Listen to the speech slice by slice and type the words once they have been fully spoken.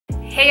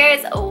Hey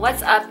guys,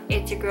 what's up?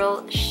 It's your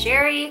girl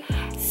Sherry.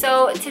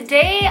 So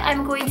today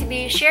I'm going to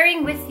be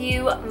sharing with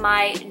you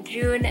my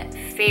June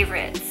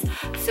favorites.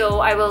 So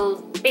I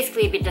will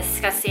basically be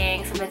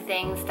discussing some of the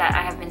things that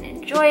I have been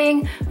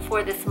enjoying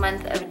for this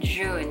month of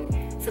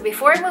June. So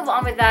before I move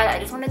on with that, I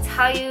just want to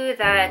tell you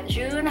that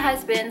June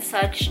has been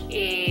such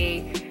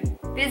a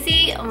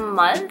busy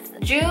month.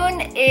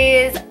 June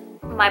is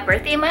my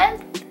birthday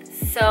month.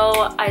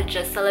 So I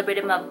just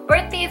celebrated my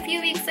birthday a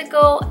few weeks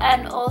ago,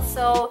 and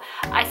also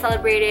I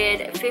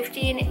celebrated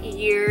 15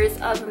 years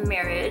of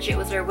marriage. It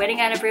was our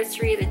wedding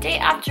anniversary the day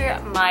after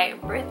my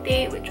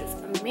birthday, which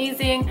was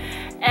amazing.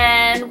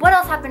 And what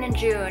else happened in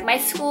June? My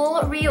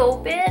school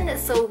reopened,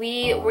 so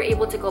we were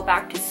able to go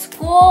back to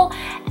school,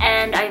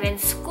 and I'm in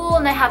school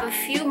and I have a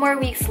few more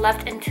weeks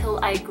left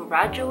until I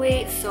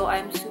graduate. So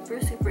I'm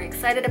super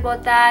excited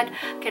about that.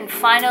 Can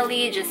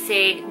finally just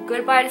say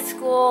goodbye to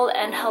school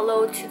and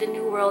hello to the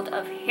new world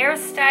of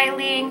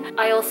hairstyling.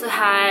 I also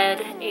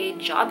had a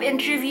job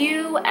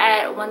interview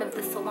at one of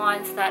the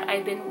salons that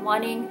I've been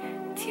wanting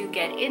to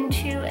get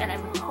into, and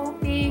I'm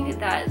hoping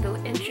that the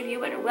interview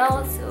went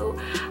well so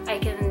I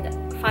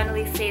can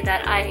finally say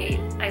that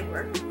I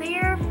worked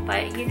there.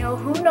 But you know,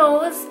 who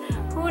knows?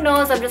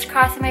 I'm just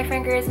crossing my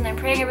fingers and I'm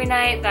praying every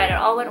night that it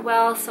all went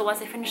well, so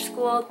once I finish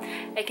school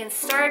I can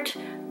start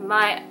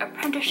my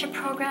apprenticeship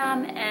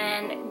program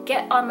and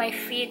get on my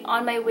feet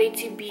on my way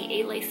to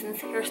be a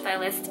licensed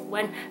hairstylist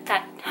when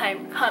that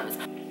time comes.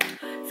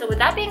 So with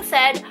that being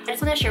said, I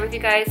just want to share with you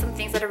guys some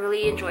things that I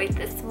really enjoyed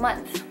this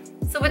month.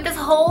 So with this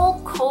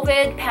whole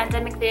COVID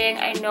pandemic thing,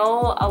 I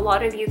know a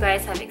lot of you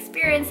guys have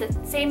experienced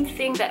the same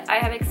thing that I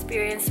have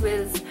experienced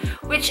with,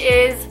 which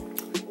is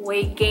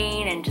weight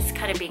gain and just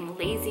kind of being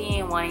lazy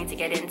and wanting to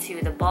get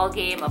into the ball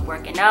game of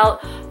working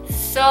out.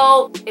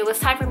 So it was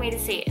time for me to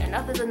say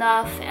enough is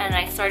enough, and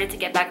I started to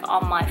get back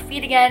on my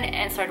feet again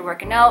and started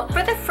working out.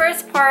 For the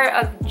first part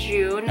of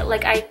June,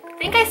 like I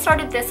think I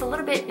started this a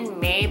little bit in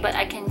May, but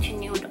I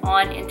continued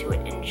on into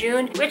it in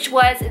June, which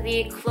was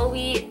the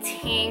Chloe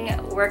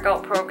Ting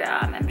workout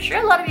program. I'm sure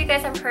a lot of you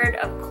guys have heard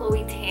of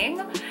Chloe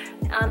Ting.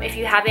 If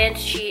you haven't,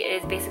 she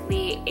is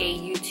basically a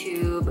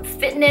YouTube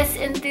fitness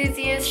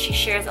enthusiast. She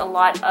shares a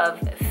lot of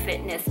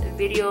fitness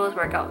videos,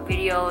 workout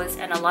videos,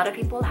 and a lot of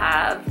people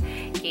have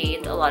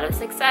gained a lot of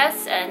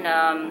success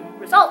and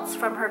results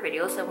from her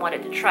videos and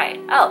wanted to try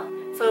it out.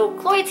 So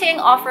Chloe Ting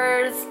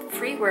offers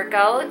free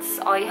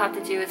workouts. All you have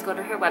to do is go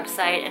to her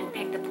website and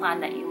pick the plan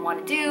that you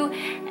want to do,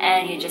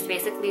 and you just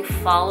basically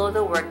follow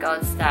the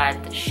workouts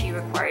that she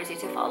requires you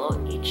to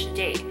follow each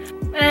day.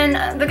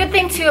 And the good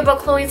thing too about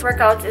Chloe's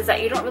workouts is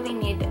that you don't really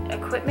need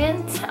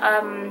equipment.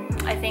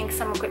 I think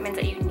some equipment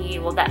that you need,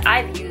 well, that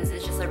I've used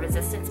is just a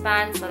resistance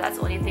band. So that's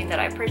the only thing that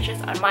I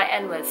purchased on my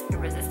end was a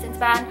resistance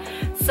band.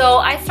 So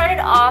I started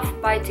off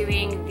by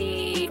doing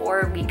the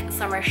 4-week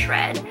summer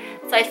shred.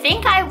 So I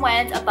think I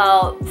went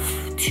about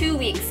 2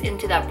 weeks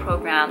into that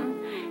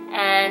program,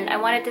 and I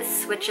wanted to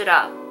switch it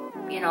up.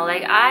 You know,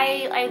 like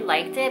I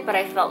liked it, but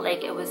I felt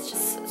like it was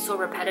just so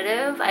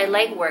repetitive. I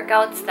like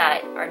workouts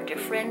that are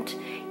different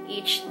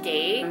each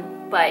day,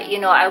 but you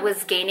know, I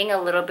was gaining a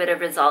little bit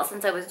of results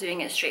since I was doing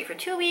it straight for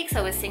 2 weeks.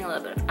 I was seeing a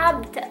little bit of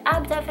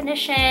ab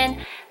definition.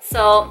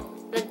 So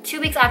the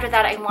 2 weeks after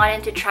that, I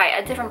wanted to try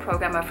a different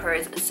program of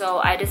hers. So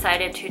I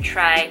decided to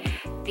try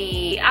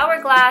the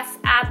Hourglass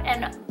ab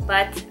and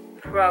butt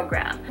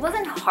program. It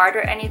wasn't hard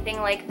or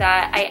anything like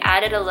that. I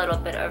added a little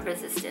bit of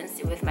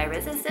resistance with my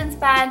resistance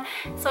band,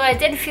 so I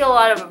did feel a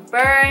lot of a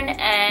burn,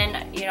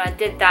 and you know, I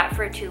did that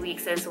for 2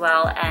 weeks as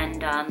well,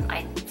 and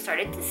I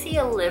started to see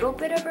a little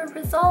bit of a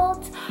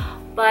result,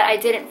 but I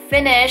didn't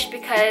finish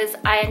because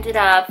I ended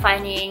up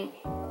finding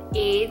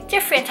a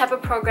different type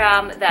of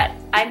program that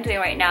I'm doing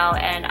right now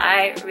and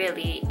I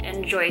really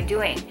enjoy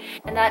doing,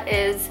 and that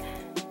is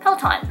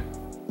Peloton.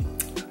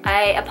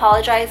 I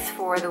apologize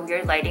for the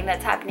weird lighting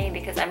that's happening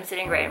because I'm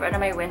sitting right in front of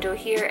my window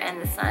here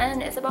and the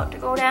sun is about to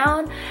go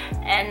down,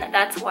 and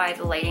that's why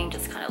the lighting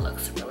just kind of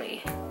looks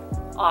really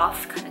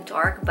off, kind of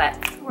dark, but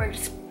we're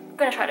just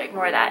gonna try to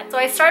ignore that. So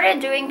I started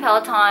doing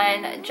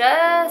Peloton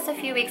just a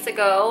few weeks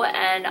ago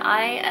and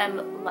I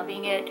am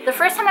loving it. The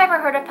first time I ever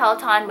heard of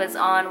Peloton was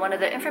on one of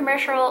the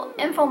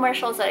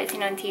infomercials that I've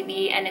seen on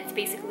TV, and it's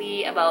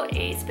basically about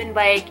a spin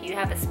bike. You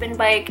have a spin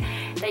bike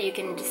that you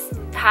can just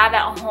have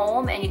at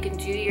home, and you can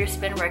do your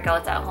spin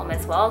workouts at home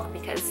as well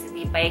because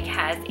the bike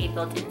has a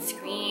built-in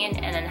screen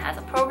and then has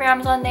the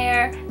programs on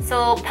there.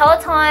 So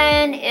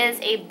Peloton is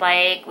a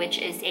bike which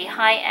is a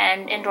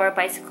high-end indoor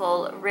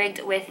bicycle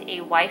rigged with a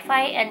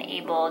Wi-Fi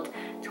enabled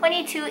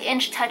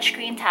 22-inch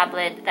touchscreen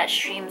tablet that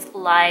streams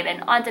live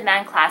and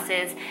on-demand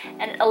classes,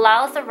 and it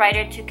allows the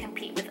rider to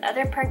compete with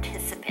other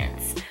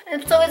participants.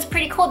 And so it's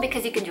pretty cool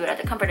because you can do it at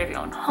the comfort of your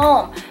own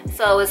home.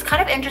 So I was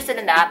kind of interested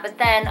in that, but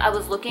then I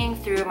was looking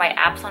through my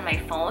apps on my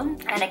phone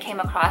and I came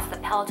across the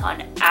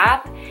Peloton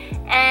app,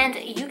 and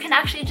you can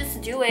actually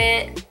just do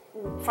it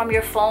from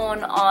your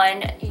phone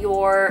on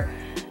your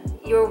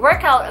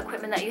workout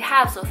equipment that you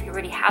have. So if you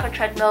already have a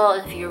treadmill,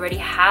 if you already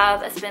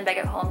have a spin bike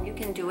at home, you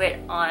can do it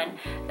on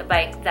the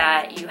bike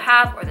that you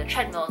have or the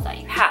treadmills that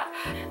you have.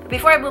 But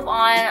Before I move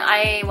on,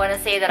 I want to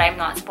say that I'm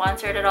not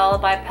sponsored at all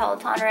by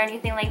Peloton or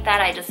anything like that.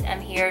 I just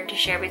am here to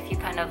share with you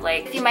kind of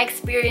like my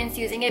experience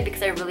using it,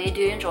 because I really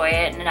do enjoy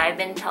it, and I've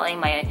been telling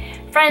my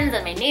friends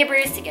and my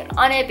neighbors to get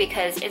on it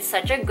because it's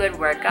such a good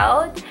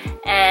workout,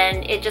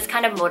 and it just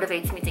kind of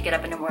motivates me to get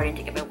up in the morning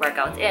to get my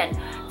workouts in.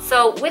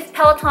 So with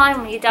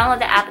Peloton, when you download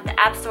the app at the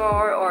App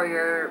Store or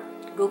your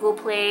Google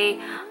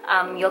Play,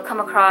 you'll come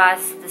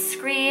across the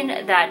screen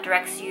that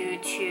directs you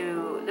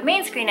to the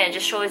main screen, and it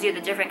just shows you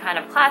the different kind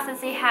of classes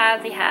they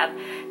have. They have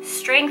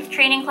strength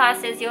training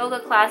classes, yoga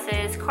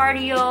classes,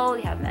 cardio,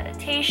 they have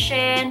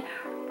meditation,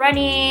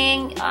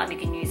 running, you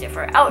can use it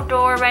for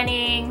outdoor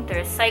running,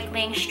 there's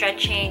cycling,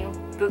 stretching,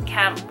 boot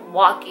camp,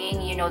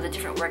 walking, you know, the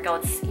different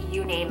workouts,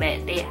 you name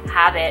it, they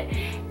have it.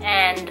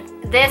 And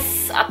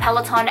this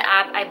Peloton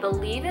app, I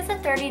believe, is a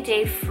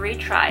 30-day free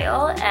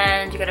trial,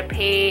 and you gotta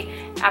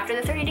pay after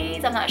the 30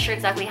 days. I'm not sure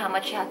exactly how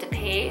much you have to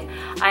pay.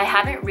 I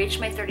haven't reached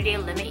my 30-day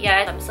limit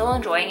yet. I'm still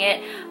enjoying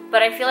it,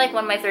 but I feel like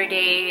when my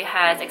 30-day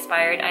has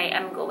expired, I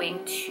am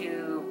going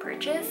to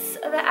purchase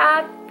the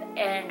app,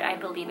 and I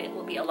believe it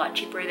will be a lot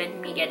cheaper than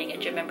me getting a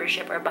gym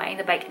membership or buying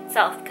the bike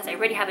itself, because I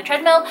already have a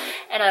treadmill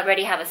and I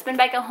already have a spin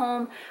bike at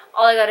home.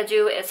 All I gotta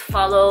do is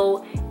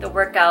follow the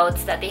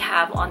workouts that they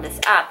have on this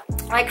app.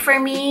 Like for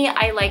me,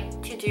 I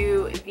like to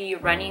do the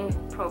running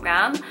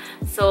program.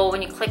 So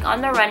when you click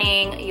on the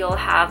running, you'll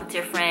have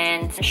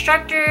different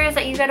instructors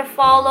that you gotta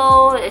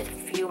follow.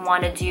 If you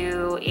want to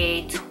do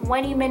a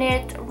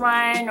 20-minute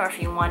run, or if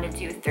you want to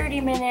do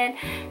 30-minute,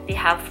 they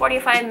have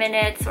 45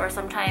 minutes, or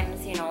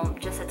sometimes, you know,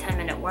 just a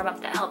 10-minute warm-up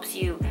that helps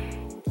you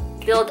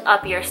build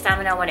up your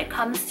stamina when it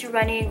comes to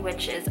running,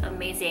 which is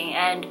amazing.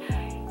 And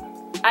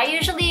I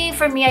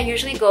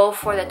usually go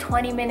for the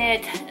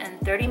 20-minute and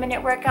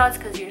 30-minute workouts,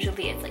 because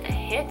usually it's like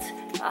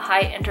a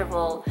high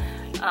interval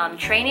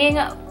training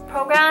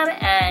program.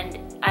 And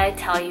I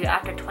tell you,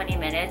 after 20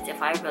 minutes,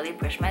 if I really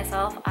push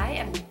myself, I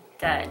am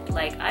dead.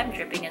 Like, I'm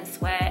dripping in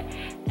sweat,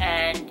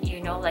 and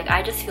you know, like,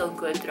 I just feel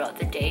good throughout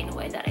the day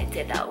knowing that I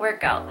did that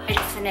workout. I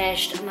just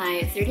finished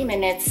my 30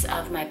 minutes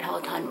of my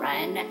Peloton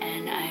run,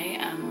 and I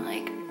am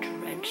like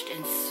drenched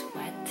in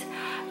sweat.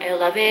 I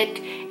love it.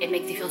 It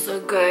makes me feel so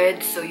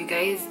good. So you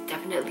guys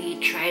definitely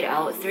try it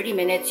out. 30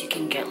 minutes, you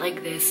can get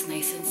like this,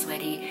 nice and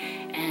sweaty,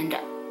 and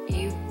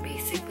you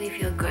basically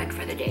feel good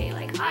for the day.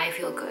 Like, I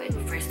feel good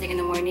first thing in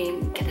the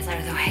morning. Get this out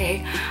of the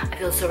way. I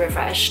feel so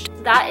refreshed.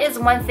 That is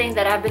one thing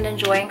that I've been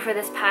enjoying for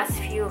this past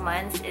few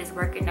months, is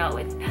working out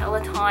with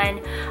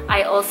Peloton.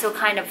 I also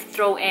kind of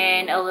throw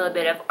in a little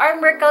bit of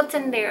arm workouts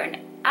in there and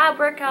ab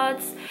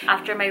workouts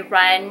after my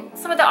run.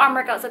 Some of the arm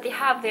workouts that they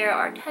have there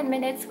are 10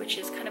 minutes, which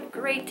is kind of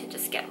great to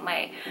just get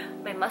my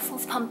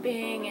muscles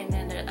pumping, and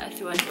then I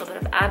threw in a little bit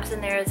of abs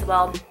in there as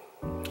well.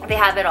 They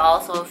have it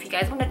all, so if you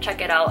guys want to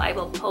check it out, I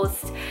will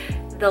post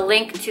the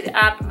link to the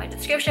app in my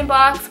description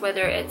box,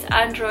 whether it's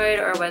Android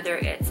or whether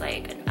it's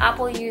like an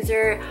Apple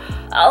user.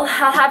 I'll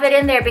have it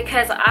in there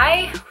because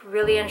I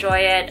really enjoy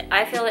it.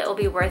 I feel it will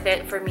be worth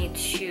it for me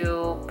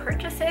to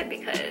purchase it,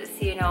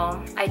 because, you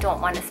know, I don't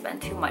want to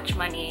spend too much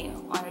money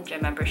on a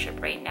gym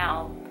membership right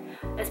now,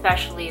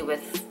 especially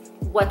with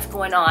what's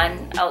going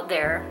on out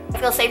there. I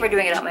feel safer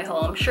doing it at my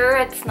home. Sure,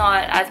 it's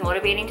not as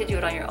motivating to do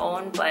it on your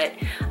own, but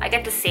I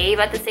get to save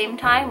at the same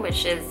time,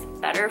 which is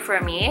better for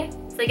me.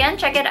 So again,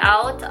 check it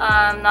out.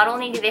 Not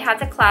only do they have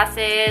the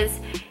classes,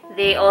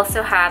 they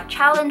also have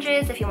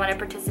challenges if you want to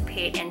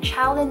participate in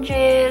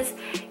challenges.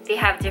 They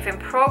have different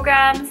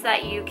programs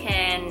that you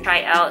can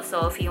try out.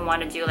 So if you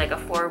want to do like a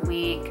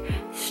 4-week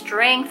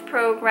strength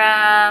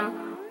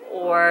program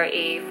or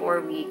a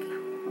 4-week,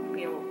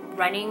 you know,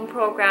 running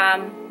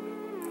program,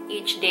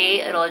 each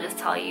day it'll just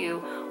tell you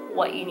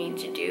what you need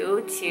to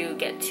do to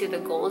get to the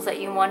goals that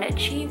you want to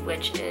achieve,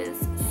 which is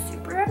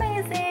super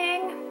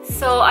amazing.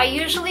 So I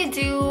usually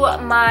do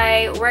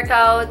my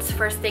workouts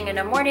first thing in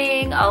the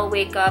morning. I'll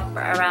wake up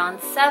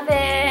around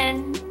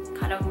 7,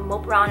 kind of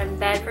mope around in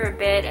bed for a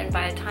bit, and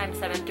by the time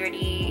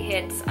 7:30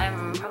 hits,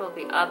 I'm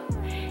probably up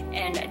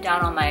and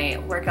down on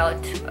my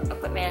workout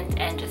equipment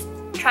and just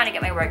trying to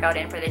get my workout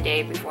in for the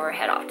day before I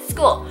head off to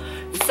school.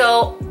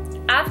 So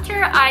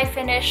after I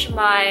finish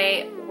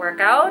my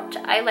workout,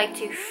 I like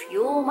to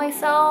fuel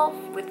myself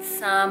with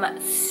some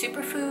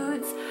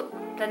superfoods.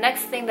 The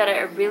next thing that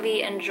I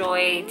really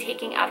enjoy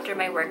taking after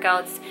my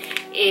workouts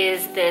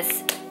is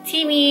this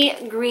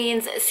TEAMI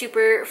Greens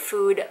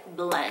Superfood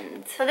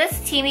Blend. So this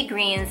TEAMI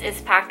Greens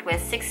is packed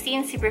with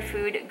 16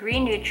 superfood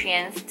green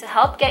nutrients to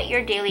help get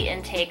your daily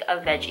intake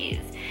of veggies.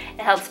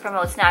 It helps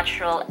promote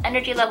natural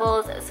energy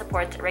levels,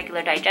 supports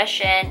regular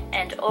digestion,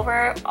 and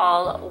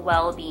overall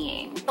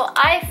well-being. So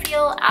I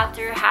feel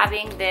after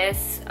having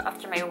this,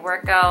 after my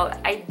workout,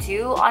 I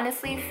do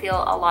honestly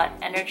feel a lot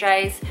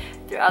energized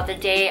throughout the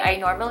day. I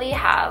normally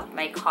have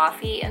my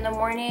coffee in the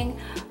morning,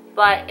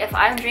 but if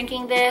I'm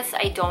drinking this,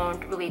 I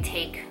don't really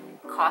take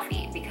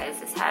coffee because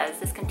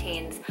this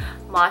contains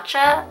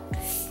matcha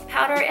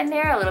powder in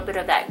there, a little bit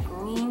of that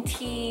green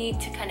tea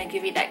to kind of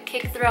give you that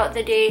kick throughout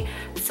the day.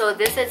 So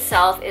this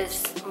itself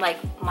is like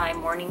my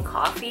morning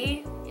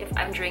coffee. If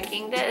I'm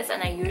drinking this,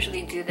 and I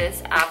usually do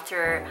this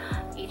after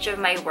each of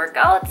my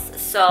workouts.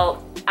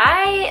 So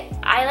I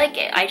like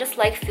it. I just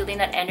like feeling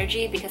that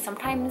energy because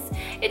sometimes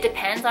it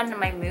depends on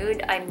my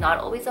mood. I'm not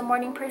always a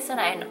morning person.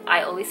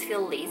 I always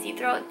feel lazy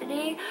throughout the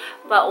day,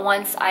 but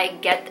once I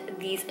get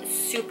these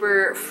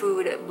super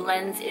food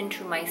blends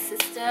into my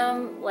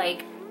system,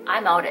 like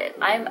I'm at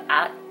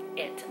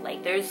it.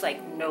 Like there's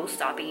like no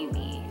stopping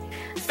me.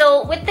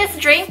 So with this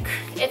drink,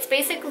 it's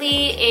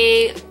basically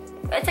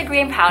it's a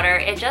green powder.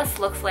 It just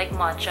looks like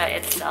matcha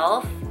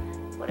itself,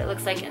 what it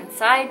looks like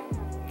inside.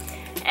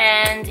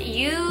 And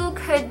you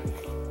could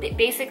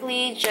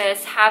basically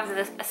just have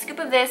a scoop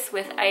of this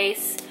with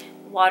ice,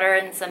 water,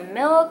 and some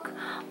milk.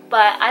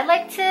 But I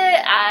like to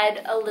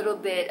add a little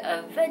bit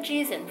of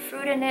veggies and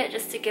fruit in it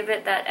just to give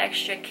it that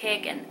extra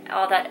kick and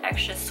all that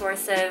extra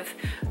source of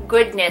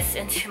goodness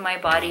into my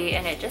body,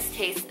 and it just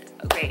tastes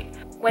great.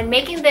 When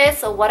making this,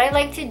 so what I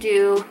like to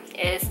do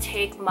is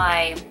take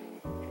my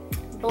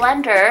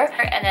blender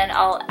and then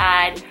I'll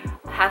add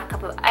half a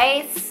cup of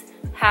ice,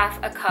 half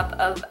a cup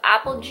of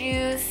apple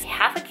juice,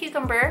 half a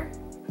cucumber.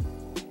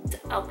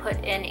 I'll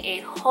put in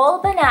a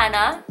whole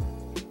banana,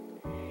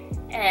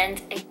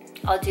 and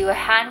I'll do a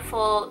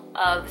handful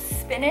of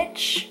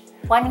spinach,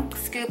 1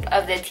 scoop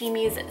of the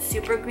TEAMI's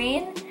Super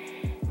Green,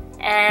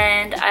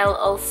 and I'll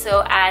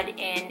also add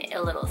in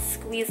a little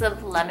squeeze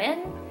of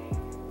lemon.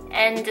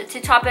 And to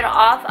top it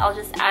off, I'll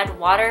just add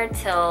water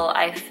till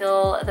I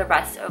fill the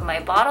rest of my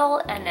bottle,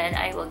 and then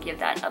I will give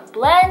that a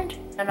blend.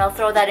 And I'll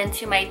throw that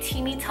into my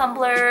TEAMI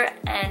tumbler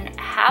and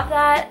have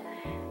that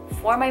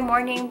for my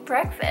morning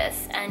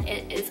breakfast. And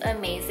it is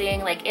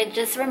amazing. Like, it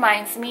just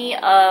reminds me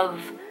of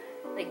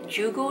like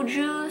Joico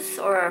juice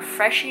or a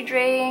freshie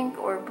drink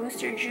or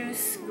booster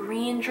juice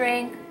green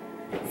drink,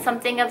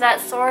 something of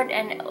that sort.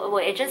 And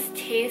it just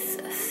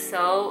tastes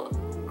so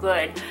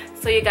good.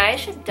 So you guys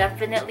should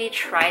definitely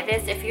try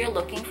this if you're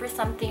looking for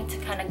something to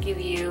kind of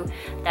give you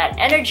that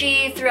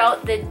energy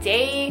throughout the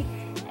day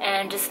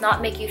and just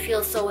not make you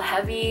feel so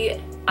heavy.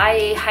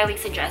 I highly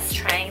suggest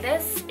trying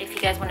this. If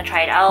you guys want to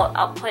try it out,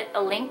 I'll put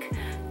a link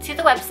to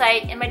the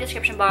website in my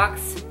description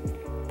box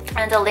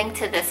and a link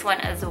to this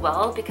one as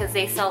well, because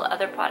they sell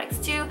other products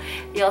too.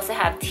 They also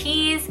have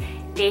teas,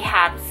 they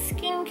have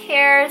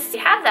skincares, they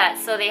have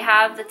that. So they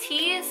have the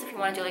teas, if you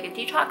want to do like a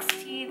detox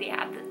tea, they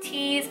have the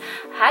teas.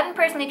 I haven't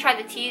personally tried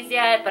the teas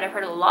yet, but I've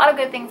heard a lot of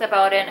good things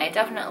about it, and I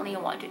definitely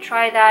want to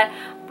try that.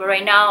 But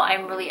right now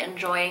I'm really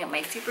enjoying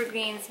my super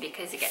greens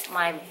because you get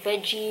my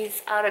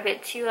veggies out of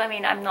it too. I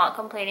mean, I'm not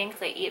complaining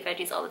because I eat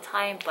veggies all the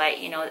time, but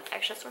you know, the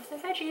extra source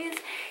of veggies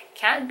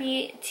can't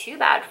be too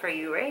bad for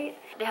you, right?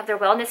 They have their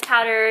wellness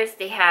powders,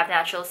 they have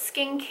natural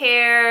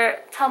skincare,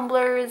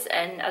 tumblers,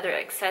 and other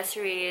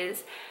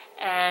accessories.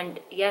 And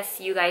yes,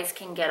 you guys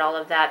can get all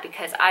of that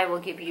because I will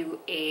give you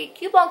a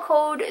coupon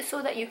code so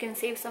that you can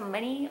save some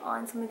money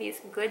on some of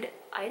these good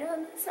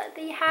items that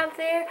they have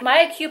there.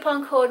 My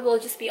coupon code will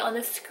just be on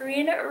the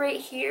screen right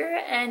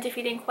here, and if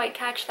you didn't quite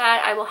catch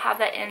that, I will have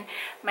that in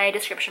my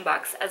description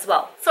box as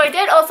well. So I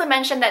did also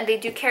mention that they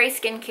do carry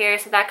skincare,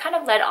 so that kind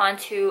of led on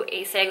to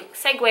a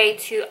segue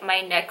to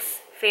my next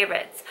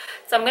favorites.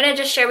 So I'm gonna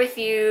just share with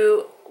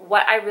you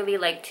what I really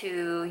like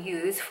to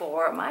use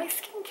for my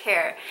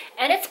skincare,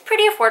 and it's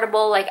pretty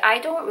affordable. Like, I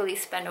don't really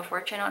spend a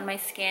fortune on my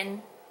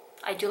skin.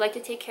 I do like to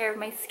take care of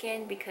my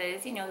skin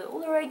because, you know, the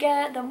older I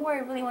get, the more I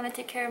really want to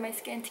take care of my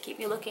skin to keep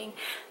me looking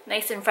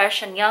nice and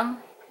fresh and young.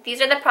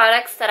 These are the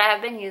products that I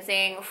have been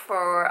using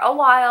for a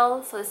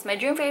while. So this is my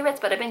June favorites,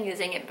 but I've been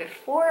using it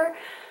before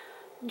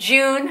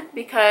June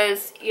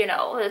because, you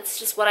know, it's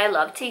just what I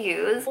love to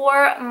use.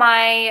 For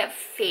my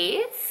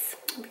face,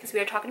 because we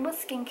are talking about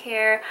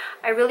skincare,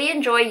 I really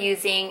enjoy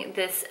using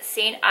this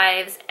St.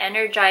 Ives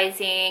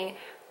Energizing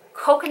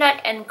coconut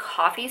and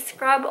coffee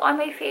scrub on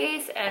my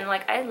face. And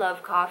like, I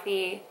love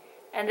coffee,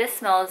 and this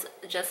smells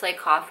just like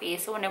coffee.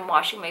 So when I'm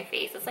washing my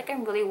face, it's like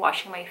I'm really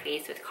washing my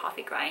face with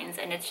coffee grinds,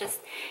 and it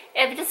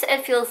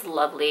feels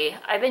lovely.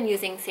 I've been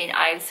using St.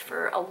 Ives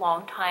for a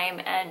long time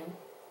and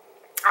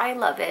I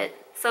love it.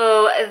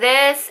 So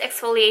this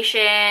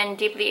exfoliation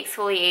deeply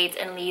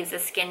exfoliates and leaves the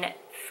skin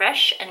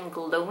fresh and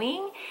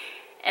glowing,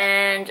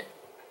 and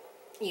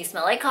you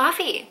smell like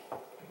coffee.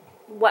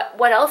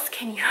 What else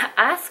can you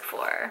ask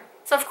for?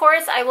 So of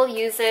course I will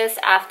use this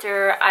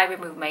after I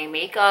remove my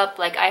makeup.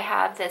 Like, I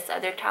have this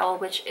other towel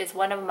which is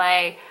one of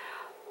my,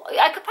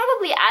 I could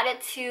probably add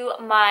it to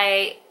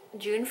my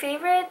June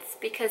favorites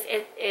because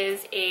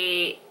it's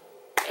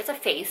a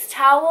face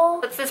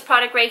towel. It's this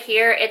product right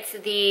here. It's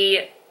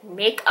the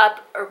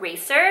makeup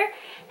eraser,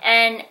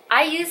 and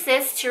I use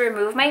this to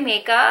remove my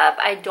makeup.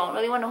 I don't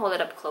really want to hold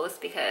it up close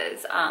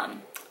because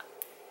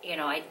you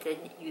know, I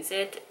did use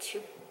it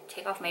to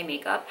take off my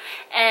makeup,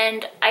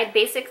 and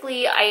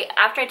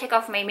after I take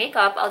off my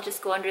makeup, I'll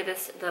just go under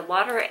the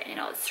water and, you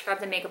know,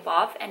 scrub the makeup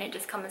off, and it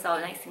just comes out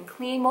nice and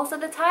clean most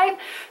of the time.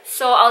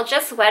 So I'll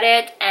just wet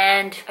it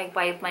and I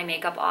wipe my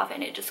makeup off,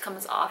 and it just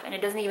comes off, and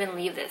it doesn't even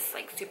leave this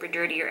like super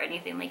dirty or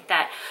anything like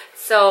that.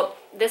 So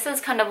this is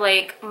kind of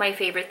like my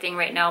favorite thing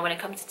right now when it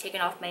comes to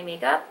taking off my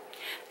makeup.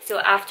 So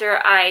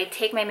after I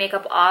take my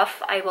makeup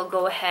off, I will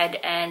go ahead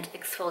and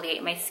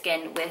exfoliate my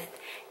skin with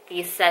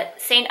the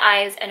St.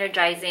 Ives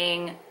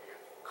Energizing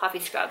Coffee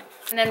Scrub.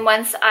 And then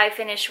once I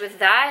finish with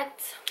that,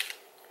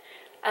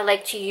 I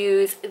like to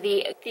use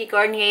the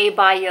Garnier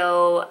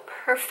Bio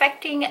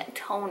Perfecting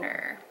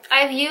Toner.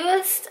 I've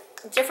used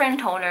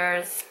different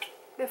toners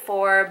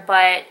before,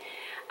 but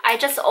I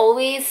just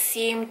always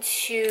seem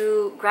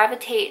to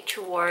gravitate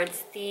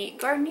towards the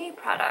Garnier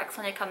products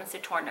when it comes to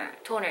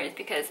toners,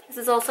 because this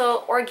is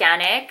also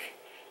organic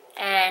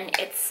and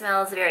it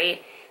smells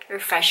very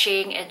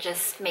refreshing. It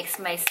just makes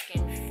my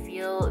skin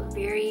feel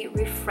very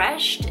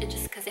refreshed. It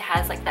just because it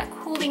has like that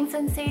cooling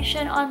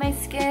sensation on my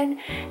skin.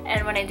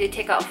 And when I do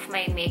take off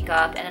my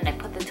makeup and then I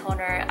put the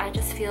toner, I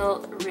just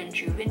feel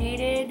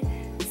rejuvenated.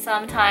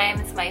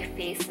 Sometimes my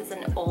face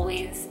doesn't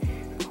always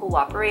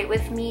cooperate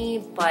with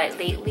me, but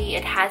lately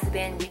it has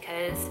been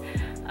because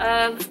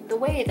of the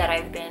way that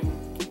I've been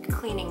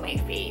cleaning my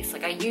face.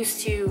 Like I used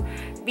to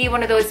be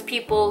one of those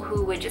people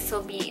who would just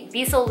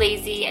be so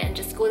lazy and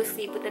just go to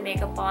sleep with the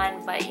makeup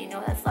on, but you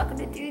know that's not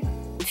going to do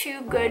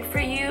too good for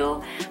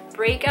you.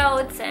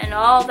 Breakouts and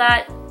all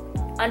that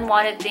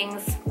unwanted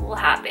things will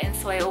happen,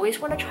 so I always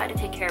want to try to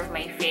take care of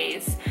my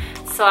face.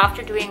 So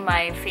after doing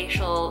my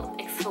facial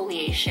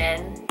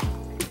exfoliation,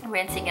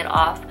 rinsing it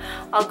off,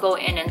 I'll go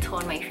in and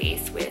tone my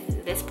face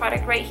with this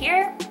product right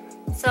here.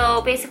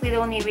 So basically the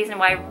only reason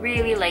why I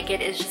really like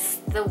it is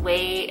just the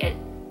way it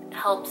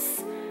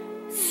helps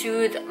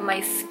soothe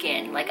my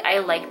skin. Like I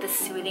like the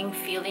soothing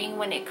feeling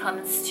when it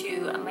comes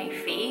to my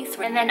face.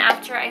 And then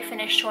after I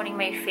finish toning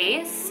my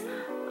face,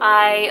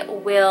 I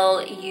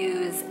will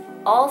use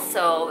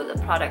also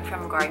the product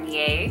from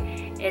Garnier.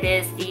 It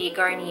is the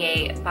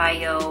Garnier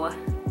Bio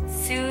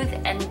Soothe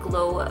and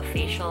Glow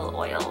Facial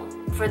Oil.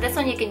 For this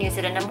one, you can use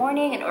it in the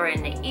morning or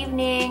in the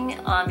evening. You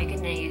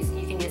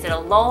can use it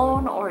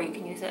alone, or you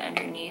can use it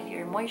underneath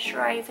your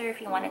moisturizer if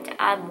you wanted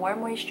to add more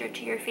moisture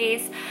to your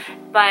face.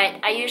 But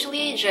I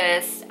usually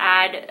just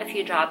add a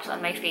few drops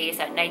on my face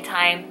at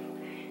nighttime,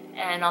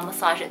 and I'll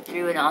massage it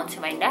through and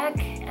onto my neck,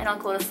 and I'll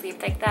go to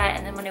sleep like that.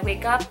 And then when I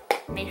wake up,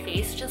 my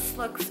face just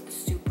looks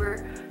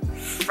super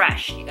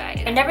fresh, you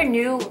guys. I never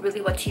knew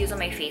really what to use on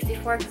my face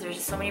before because there's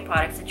just so many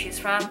products to choose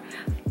from,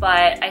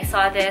 but I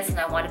saw this and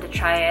I wanted to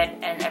try it,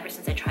 and ever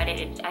since I tried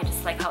it, I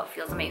just like how it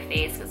feels on my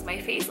face, because my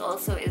face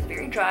also is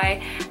very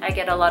dry. I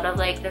get a lot of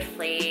like the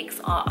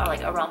flakes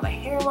like around my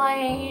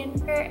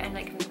hairline and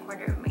like in the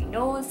corner of my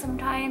nose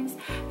sometimes.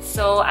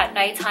 So at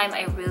nighttime,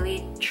 I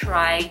really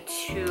try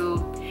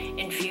to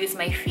infuse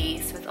my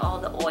face with all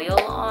the oil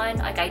on.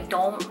 Like I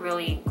don't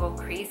really go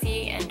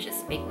crazy and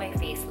just make my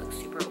face look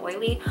super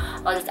oily.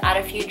 I'll just add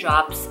a few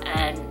drops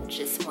and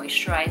just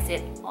moisturize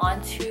it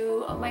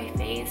onto my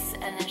face,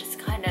 and then just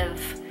kind of,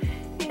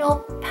 you know,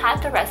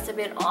 pat the rest of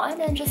it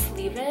on and just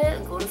leave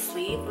it, go to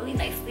sleep really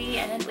nicely,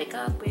 and then wake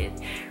up with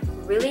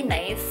really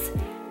nice,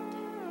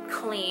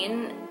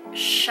 clean,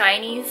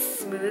 shiny,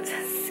 smooth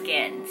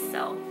skin.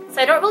 So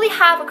I don't really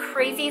have a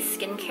crazy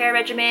skincare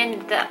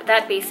regimen.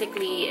 That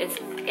basically is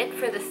it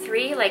for the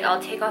three. Like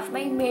I'll take off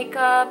my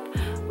makeup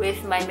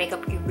with my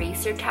makeup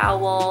eraser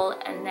towel,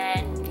 and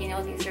then, you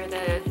know, these are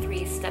the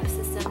 3-step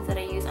systems that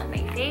I use on my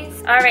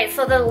face. All right,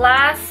 so the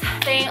last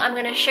thing I'm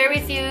gonna share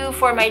with you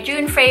for my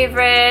June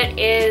favorite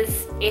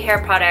is a hair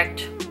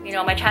product. You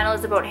know, my channel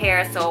is about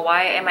hair, so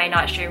why am I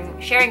not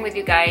sharing with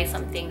you guys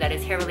something that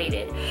is hair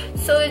related?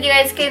 So as you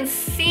guys can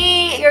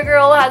see, your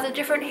girl has a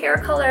different hair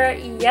color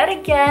yet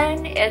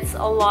again. It's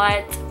a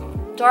lot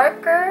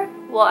darker.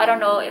 Well, I don't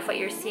know if what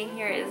you're seeing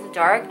here is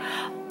dark,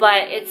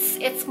 but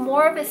it's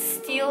more of a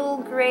steel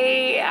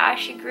gray,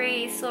 ashy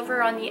gray,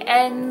 silver on the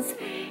ends,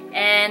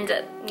 and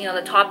you know,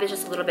 the top is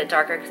just a little bit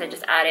darker because I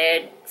just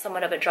added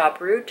somewhat of a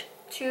drop root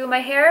to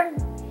my hair,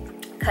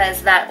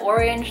 because that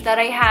orange that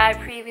I had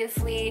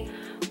previously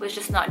was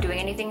just not doing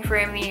anything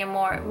for me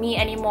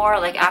anymore.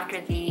 Like after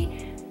the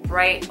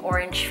bright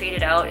orange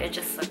faded out, it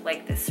just looked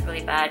like this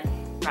really bad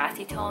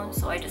brassy tone,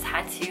 so I just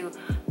had to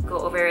go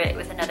over it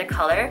with another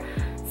color.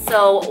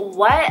 So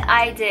what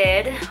I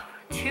did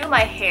to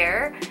my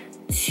hair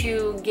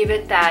to give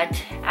it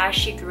that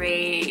ashy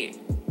gray,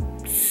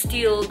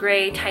 steel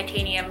gray,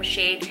 titanium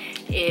shade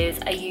is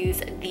I use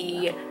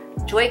the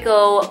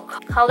Joico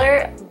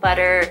Color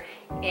Butter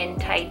in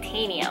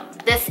Titanium.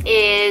 This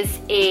is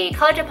a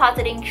color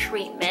depositing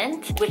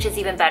treatment, which is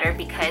even better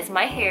because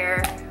my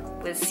hair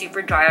was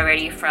super dry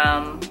already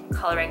from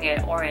coloring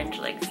it orange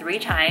like 3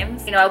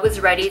 times. You know, I was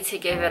ready to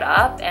give it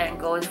up and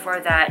go for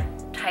that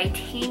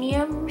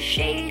titanium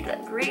shade,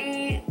 that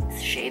gray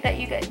shade that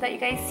you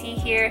guys see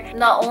here.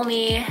 Not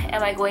only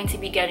am I going to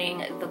be getting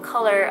the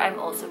color, I'm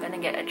also going to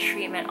get a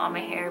treatment on my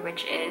hair,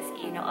 which is,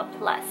 you know, a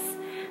plus.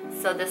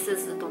 So this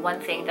is the one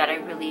thing that I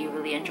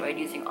really enjoyed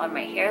using on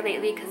my hair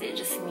lately, because it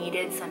just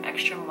needed some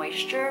extra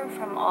moisture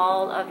from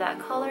all of that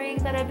coloring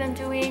that I've been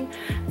doing.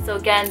 So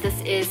again, this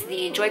is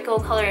the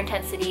Joico Color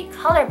Intensity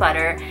Color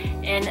Butter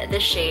in the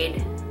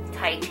shade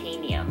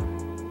Titanium.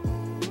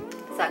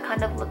 Does that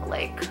kind of look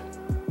like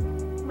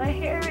my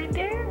hair right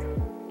there?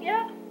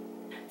 Yeah.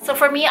 So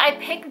for me, I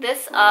picked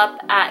this up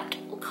at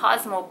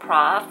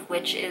Cosmoprof,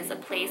 which is a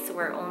place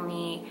where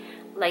only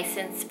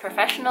licensed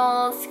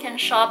professionals can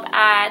shop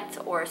at,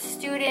 or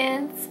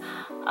students,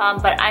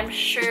 but I'm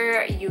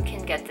sure you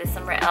can get this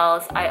somewhere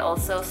else. I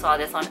also saw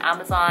this on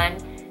Amazon,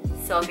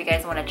 so if you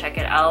guys want to check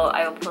it out,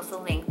 I will post a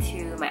link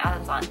to my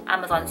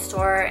Amazon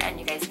store and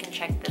you guys can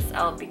check this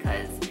out,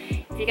 because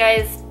if you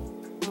guys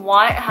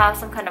want to have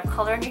some kind of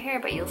color in your hair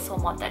but you also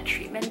want that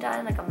treatment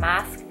done, like a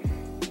mask,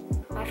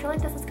 I feel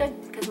like this is good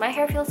because my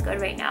hair feels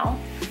good right now.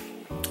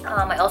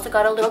 I also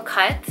got a little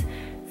cut,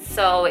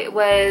 so it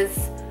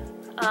was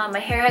my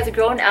hair has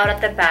grown out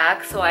at the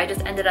back, so I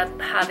just ended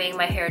up having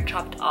my hair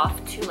chopped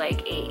off to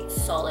like a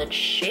solid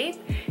shape.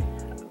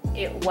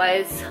 It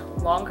was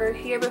longer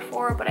here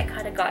before, but I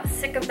kind of got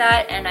sick of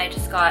that, and I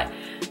just got,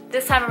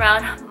 this time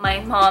around, my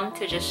mom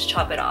to just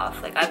chop it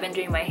off. Like, I've been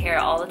doing my hair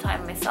all the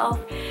time myself,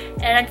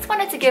 and I just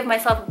wanted to give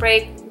myself a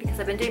break because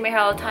I've been doing my hair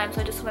all the time,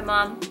 so I just told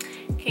my mom,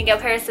 can you get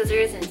a pair of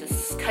scissors and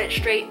just cut it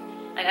straight?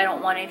 Like, I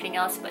don't want anything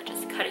else but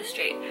just cut it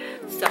straight.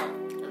 So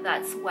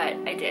that's what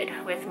I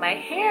did with my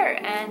hair,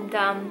 and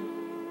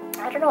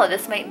I don't know,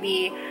 this might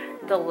be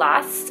the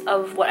last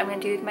of what I'm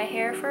gonna do with my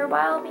hair for a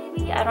while,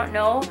 maybe, I don't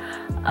know.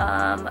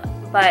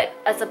 But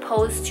as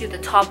opposed to the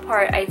top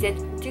part, I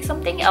did do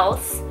something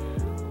else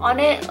on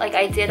it. Like,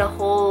 I did a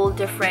whole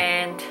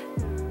different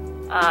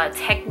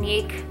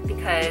technique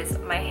because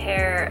my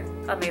hair,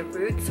 my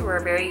roots were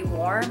very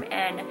warm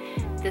and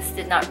this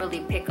did not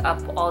really pick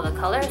up all the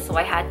color, so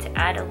I had to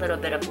add a little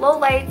bit of low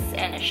lights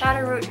and a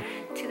shadow root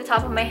to the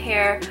top of my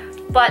hair,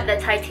 but the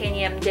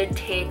titanium did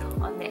take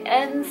on the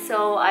ends,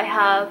 so I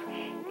have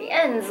the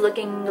ends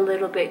looking a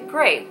little bit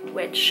gray,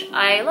 which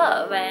I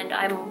love and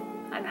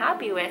I'm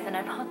happy with, and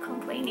I'm not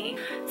complaining.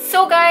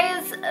 So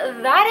guys,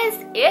 that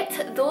is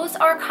it. Those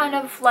are kind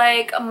of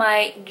like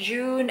my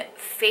June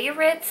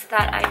favorites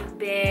that I've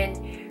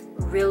been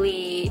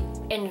really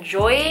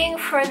enjoying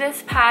for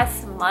this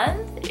past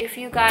month. If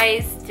you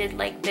guys did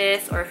like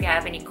this, or if you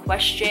have any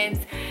questions,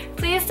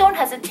 please don't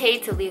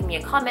hesitate to leave me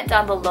a comment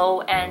down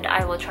below and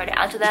I will try to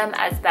answer them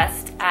as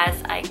best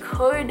as I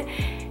could.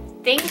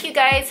 Thank you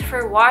guys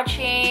for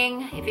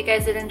watching. If you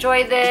guys did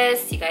enjoy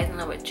this, you guys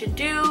know what to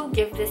do.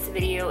 Give this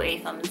video a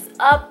thumbs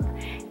up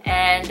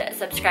and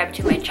subscribe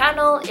to my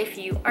channel if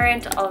you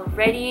aren't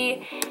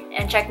already,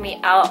 and check me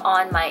out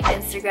on my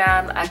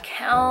Instagram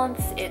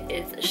accounts. It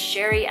is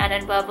Sherry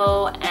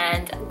Ananbuevo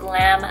and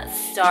Glam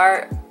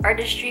Star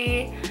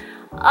Artistry.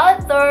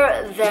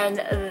 Other than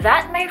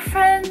that, my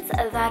friends,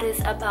 that is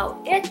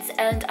about it,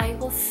 and I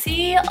will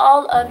see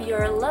all of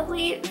your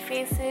lovely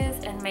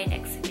faces in my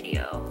next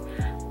video.